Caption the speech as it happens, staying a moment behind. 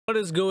What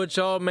is good with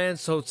y'all, man?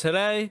 So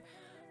today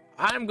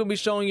I'm gonna be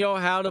showing y'all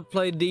how to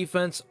play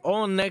defense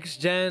on next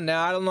gen.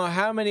 Now I don't know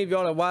how many of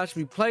y'all that watch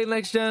me play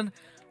next gen.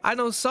 I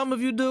know some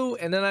of you do,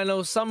 and then I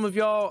know some of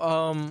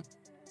y'all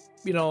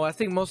you know, I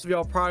think most of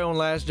y'all probably on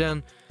last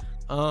gen.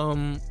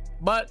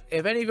 But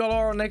if any of y'all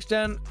are on next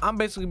gen, I'm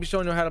basically be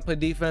showing you how to play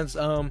defense.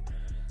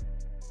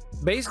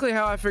 Basically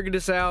how I figured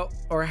this out,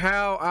 or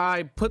how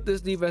I put this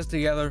defense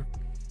together.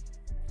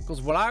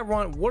 Because what I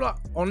run,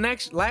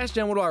 last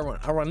gen, what do I run?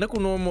 I run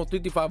nickel normal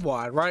 335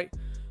 wide, right?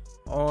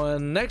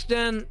 On next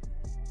gen,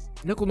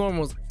 nickel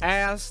normal is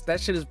ass.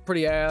 That shit is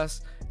pretty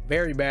ass,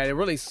 very bad. It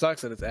really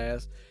sucks that it's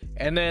ass.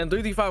 And then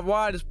 335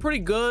 wide is pretty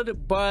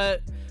good,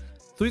 but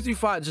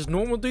 335, just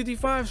normal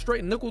 335,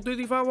 straight nickel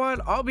 335 wide,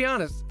 I'll be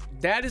honest,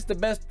 that is the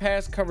best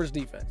pass coverage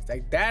defense.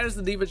 Like, that is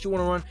the defense you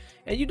want to run,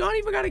 and you don't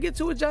even got to get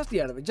too adjusty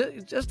out of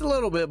it, just a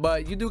little bit,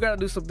 but you do got to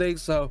do some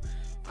things. So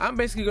I'm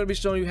basically going to be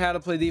showing you how to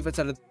play defense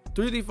at a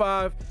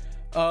 335.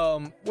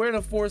 We're in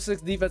a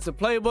 4-6 defensive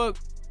playbook.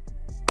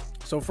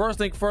 So first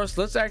thing first,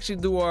 let's actually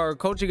do our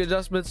coaching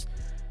adjustments.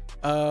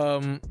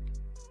 Hold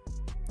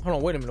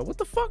on, wait a minute, what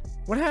the fuck,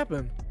 what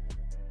happened?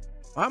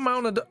 I'm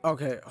on the,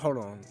 okay, hold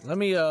on, let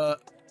me all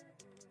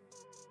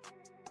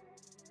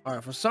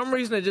right, for some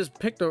reason it just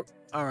picked a,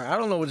 all right, I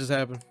don't know what just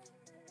happened.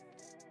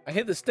 I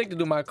hit the stick to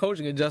do my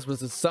coaching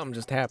adjustments and something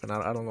just happened.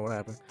 I don't know what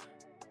happened.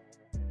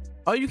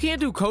 Oh, you can't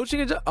do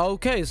coaching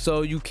okay,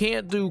 so you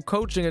can't do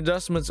coaching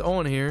adjustments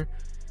on here.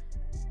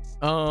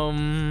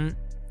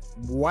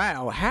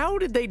 Wow, how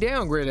did they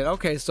downgrade it?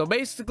 Okay, so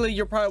basically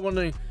you're probably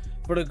wondering,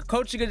 for the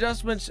coaching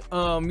adjustments,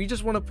 you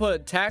just want to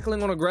put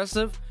tackling on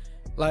aggressive,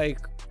 like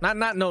not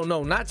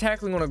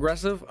tackling on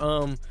aggressive,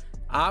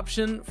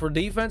 option for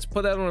defense,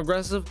 put that on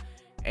aggressive.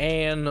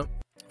 And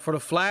for the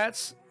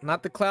flats,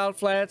 not the cloud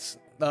flats,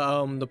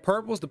 the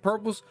purples,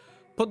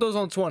 put those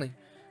on 20,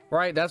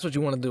 right? That's what you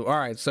want to do. All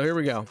right, so here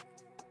we go.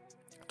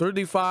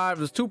 3D5,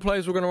 there's two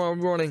plays we're gonna run.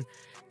 We're running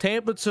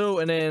Tampa 2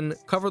 and then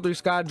cover 3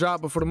 sky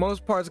drop, but for the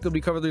most part it's gonna be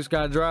cover 3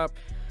 sky drop.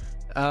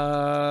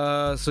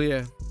 So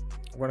yeah,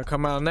 we're gonna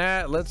come out on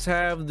that. Let's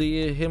have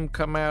him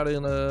come out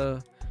in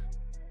a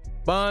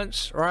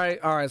bunch,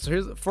 right? All right, so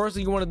here's the first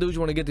thing you want to do is you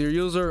want to get to your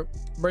user,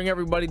 bring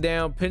everybody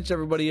down, pinch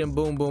everybody in,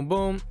 boom boom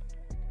boom.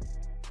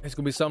 It's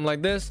gonna be something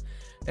like this.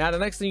 Now the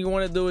next thing you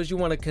want to do is you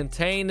want to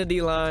contain the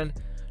D line.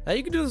 Now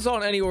you can do this all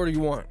in any order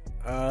you want.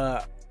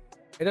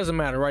 It doesn't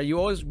matter, right? You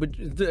always, but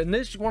in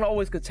this you want to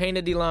always contain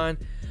the D line.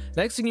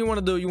 Next thing you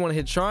want to do, you want to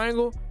hit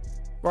triangle,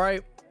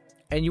 right?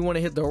 And you want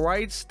to hit the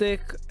right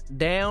stick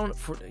down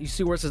for, you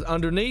see where it says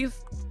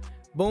underneath,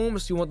 boom.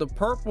 So you want the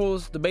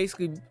purples to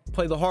basically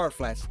play the hard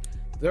flats.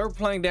 They're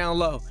playing down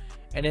low,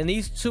 and then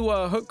these two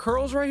hook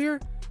curls right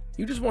here,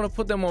 you just want to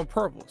put them on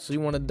purple. So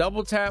you want to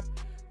double tap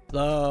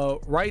the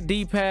right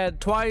D-pad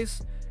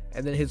twice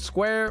and then hit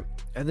square,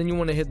 and then you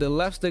want to hit the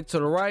left stick to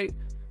the right,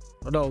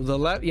 no, the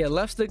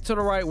left stick to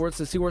the right where it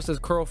says, see where it says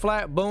curl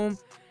flat, boom.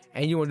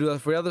 And you want to do that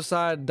for the other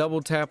side,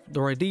 double tap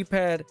the right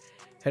D-pad,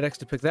 hit X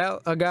to pick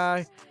that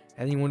guy,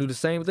 and you want to do the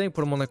same thing,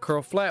 put him on the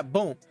curl flat,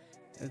 boom.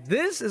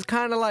 This is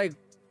kind of like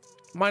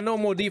my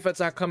normal defense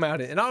I come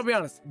out in, and I'll be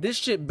honest, this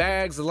shit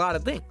bags a lot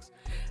of things.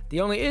 The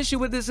only issue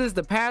with this is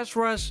the pass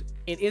rush,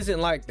 it isn't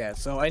like that.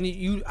 So, and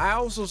I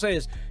also say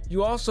this,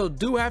 you also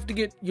do have to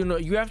get, you know,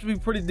 you have to be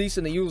pretty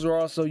decent at user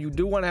also. You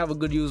do want to have a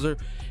good user,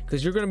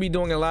 because you're going to be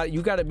doing a lot.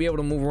 You got to be able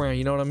to move around,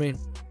 you know what I mean?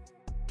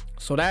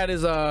 So that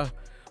is,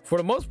 for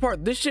the most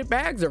part, this shit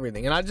bags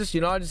everything. And I just, you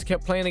know, I just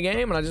kept playing the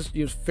game, and I just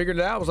figured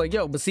it out. I was like,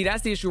 yo, but see,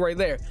 that's the issue right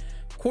there.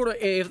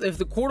 If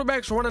the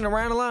quarterback's running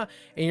around a lot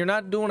and you're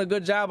not doing a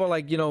good job of,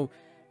 like, you know,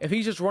 if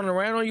he's just running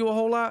around on you a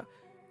whole lot,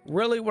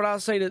 really what I'll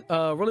say to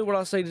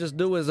just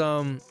do is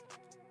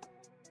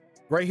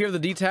right here, the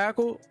D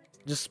tackle,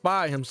 just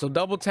spy him. So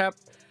double tap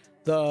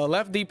the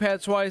left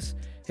D-pad twice,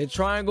 hit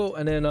triangle,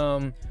 and then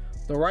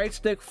the right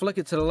stick, flick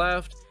it to the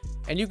left.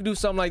 And you can do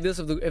something like this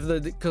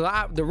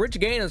because the Rich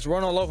Gannons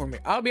run all over me.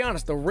 I'll be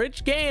honest, the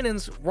Rich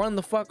Gannons run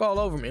the fuck all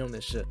over me on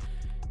this shit.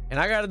 And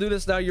I got to do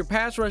this now. Your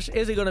pass rush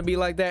isn't going to be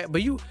like that,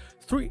 but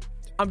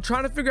I'm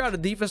trying to figure out a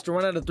defense to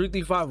run at a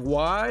 335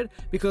 wide,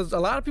 because a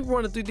lot of people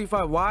run a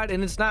 335 wide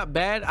and it's not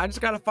bad. I just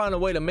got to find a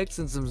way to mix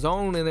in some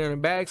zone in there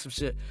and bag some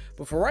shit.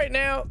 But for right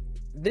now,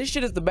 this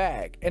shit is the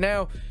bag. And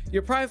now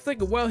you're probably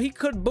thinking, well, he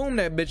could boom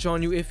that bitch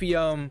on you if he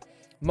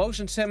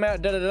motions him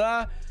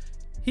out,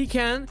 he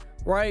can,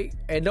 right?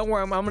 And don't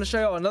worry, I'm going to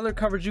show you another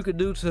coverage you could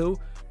do too,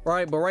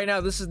 right? But right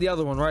now, this is the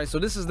other one, right? So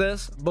this is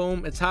this,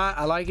 boom, it's hot,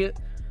 I like it.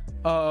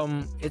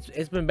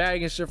 It's been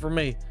bagging shit for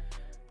me.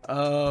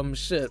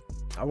 Shit,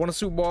 I won a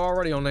Super Bowl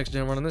already on next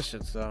gen running this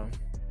shit, so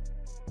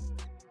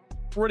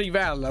pretty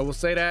valid, I will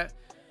say that.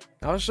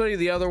 I'll show you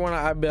the other one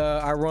I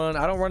run.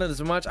 I don't run it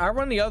as much. I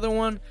run the other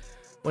one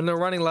when they're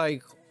running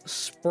like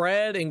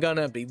spread and gun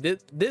empty.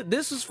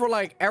 This is for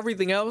like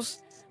everything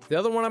else. The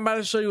other one I'm about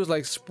to show you is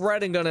like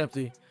spread and gun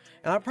empty,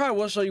 and I probably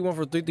will show you one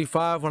for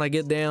 335 when I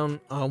get down,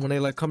 when they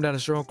like come down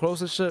and strong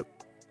close and shit.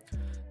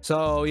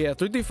 So yeah,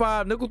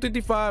 335, nickel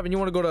 335, and you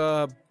want to go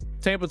to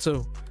Tampa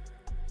 2.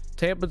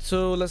 Tampa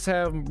 2, let's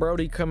have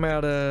Brody come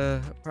out,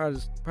 probably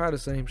the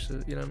same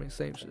shit, you know what I mean?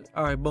 Same shit.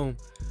 All right, boom.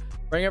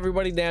 Bring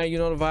everybody down, you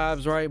know the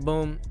vibes, right?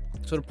 Boom.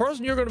 So the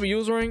person you're going to be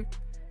using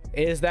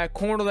is that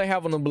corner they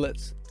have on the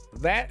blitz.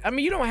 That, I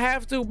mean, you don't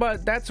have to,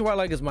 but that's who I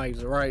like as my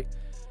user, right?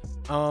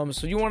 So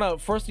you want to,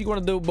 first you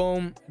want to do,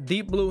 boom,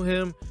 deep blue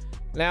him.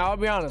 Now, I'll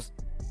be honest.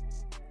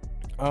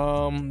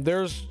 When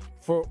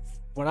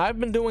I've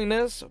been doing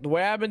this, the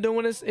way I've been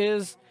doing this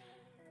is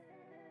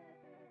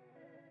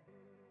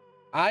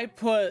I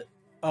put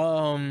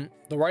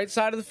the right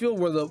side of the field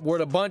where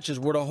the bunch is,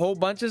 where the whole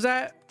bunch is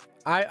at.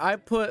 I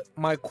put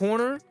my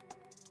corner,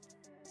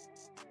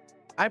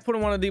 I put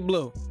him on a deep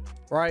blue,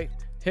 right?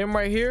 Him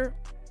right here,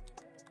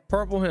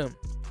 purple him,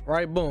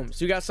 right? Boom.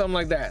 So you got something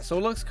like that. So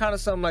it looks kind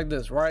of something like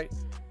this, right?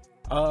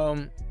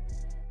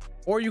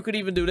 Or you could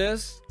even do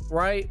this,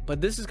 right?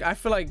 But this is, I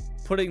feel like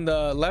putting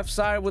the left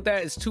side with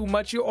that is too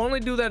much. You only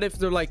do that if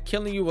they're like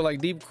killing you with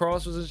like deep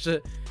crosses and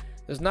shit.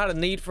 There's not a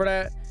need for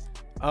that.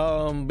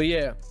 But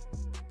yeah,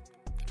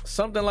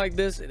 something like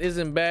this, it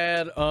isn't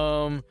bad.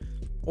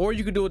 Or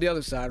you could do it the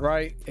other side,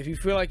 right? If you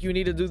feel like you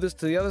need to do this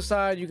to the other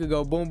side, you could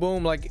go boom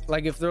boom, like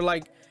if they're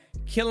like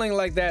killing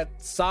like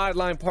that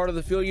sideline part of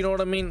the field, you know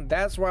what I mean?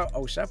 That's why,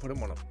 oh, should I put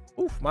him on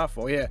a, oof, my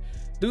fault. Yeah,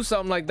 do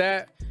something like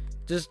that.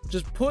 Just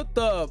put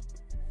the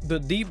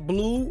deep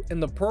blue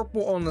and the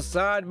purple on the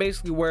side,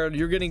 basically where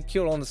you're getting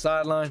killed on the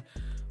sideline.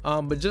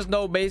 But just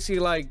know, basically,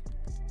 like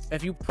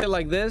if you play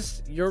like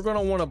this, you're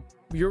gonna want to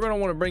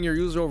bring your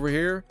user over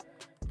here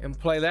and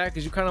play that,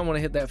 because you kind of want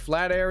to hit that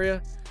flat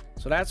area.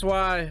 So that's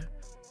why,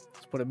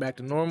 let's put it back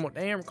to normal.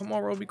 Damn, come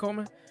on, Roby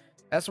Coleman.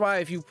 That's why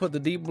if you put the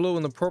deep blue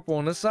and the purple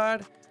on this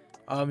side,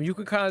 you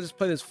could kind of just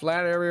play this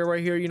flat area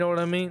right here, you know what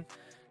I mean?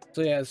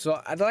 So yeah,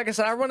 so like I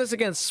said, I run this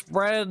against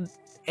spread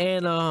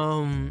and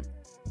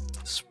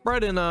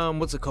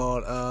what's it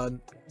called,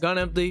 gun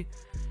empty,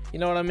 you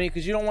know what I mean?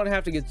 Because you don't want to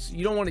have to get,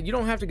 you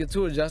don't have to get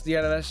too adjusted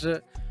out of that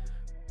shit.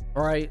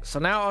 All right, so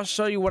now I'll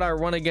show you what I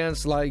run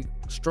against, like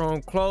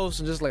strong close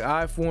and just like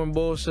I form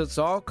bullshit.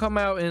 So I'll come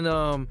out in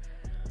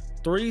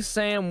 3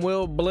 Sam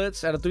Will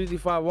blitz at a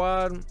 335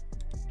 wide.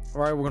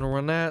 All right, we're gonna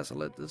run that. So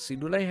let's see,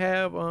 do they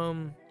have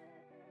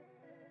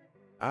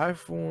I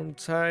form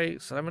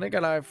tight? So I mean, they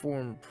got I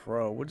form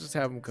pro. We'll just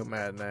have them come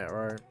out in that,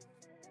 right?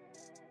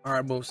 All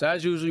right, boom. So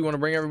as usual, you want to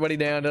bring everybody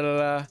down,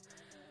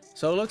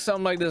 So it looks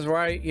something like this,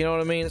 right? You know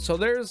what I mean? So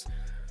there's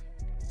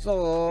a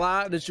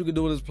lot that you could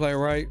do with this play,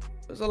 right?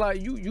 There's a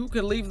lot. You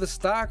could leave the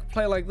stock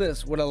play like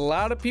this. What a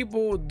lot of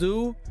people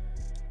do,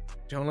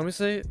 John, let me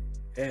see.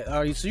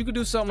 So you could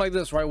do something like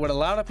this, right? What a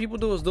lot of people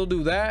do is they'll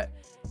do that,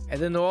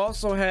 and then they'll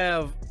also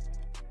have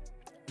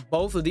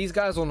both of these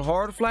guys on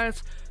hard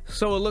flats.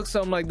 So it looks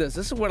something like this.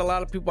 This is what a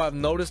lot of people I've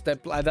noticed that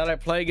I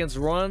play against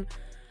run.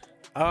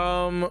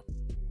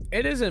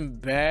 It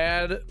isn't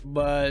bad,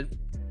 but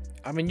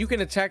I mean, you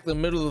can attack the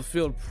middle of the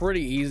field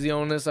pretty easy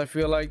on this, I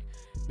feel like,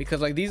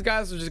 because like these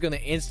guys are just gonna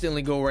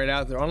instantly go right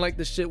out there. Unlike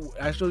the shit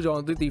I showed you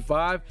on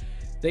 335,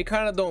 they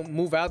kind of don't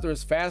move out there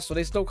as fast, so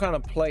they still kind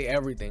of play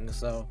everything.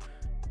 So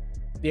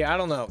yeah, I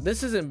don't know,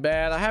 this isn't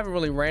bad. I haven't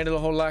really ran it a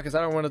whole lot because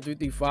I don't run a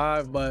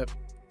 335, but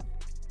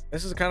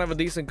this is kind of a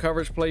decent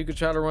coverage play you could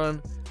try to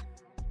run.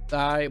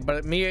 All right,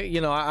 but me,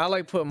 you know, I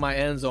like putting my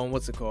ends on,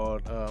 what's it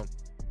called,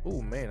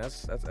 oh man,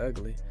 that's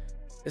ugly.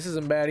 This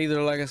isn't bad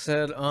either, like I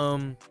said.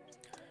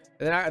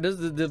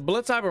 The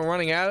blitz I've been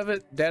running out of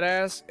it, dead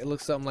ass, it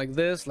looks something like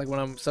this. Like when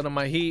I'm setting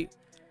my heat,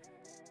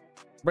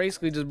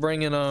 basically just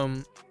bringing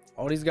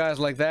all these guys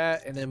like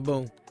that, and then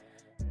boom.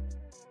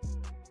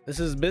 This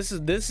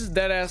is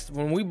dead ass.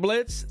 When we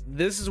blitz,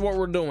 this is what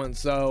we're doing.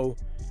 So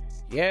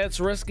yeah, it's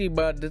risky,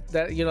 but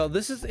that, you know,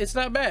 it's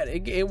not bad.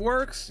 It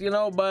works, you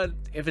know. But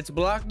if it's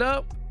blocked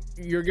up,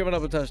 you're giving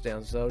up a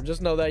touchdown. So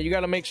just know that you got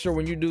to make sure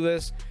when you do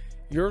this,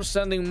 you're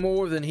sending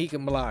more than he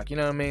can block, you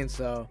know what I mean?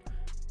 So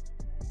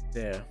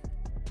yeah,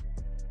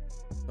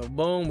 so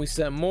boom, we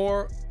sent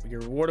more, we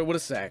get rewarded with a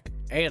sack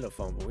and a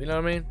fumble, you know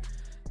what I mean?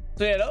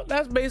 So yeah,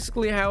 that's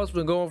basically how it's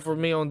been going for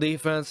me on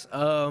defense.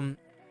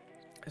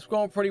 It's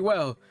going pretty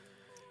well.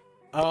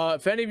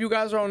 If any of you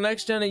guys are on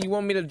next gen and you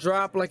want me to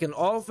drop like an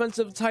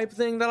offensive type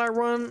thing that I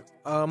run,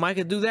 I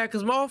could do that,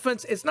 because my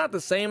offense, it's not the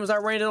same as I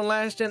ran it on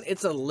last gen.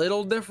 It's a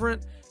little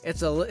different.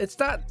 It's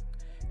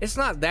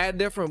not that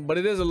different, but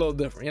it is a little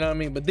different, you know what I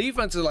mean? But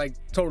defense is like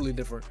totally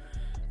different.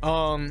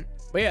 But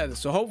yeah,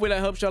 so hopefully that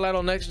helps y'all out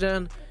on next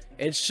gen.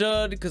 It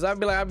should, because I'll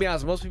be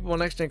honest, most people on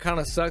next gen kind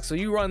of suck. So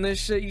you run this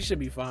shit, you should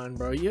be fine,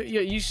 bro.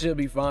 You should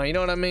be fine, you know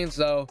what I mean?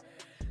 So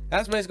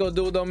that's basically gonna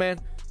do it though, man.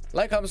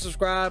 Like, comment,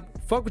 subscribe,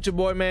 fuck with your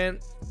boy,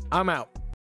 man. I'm out.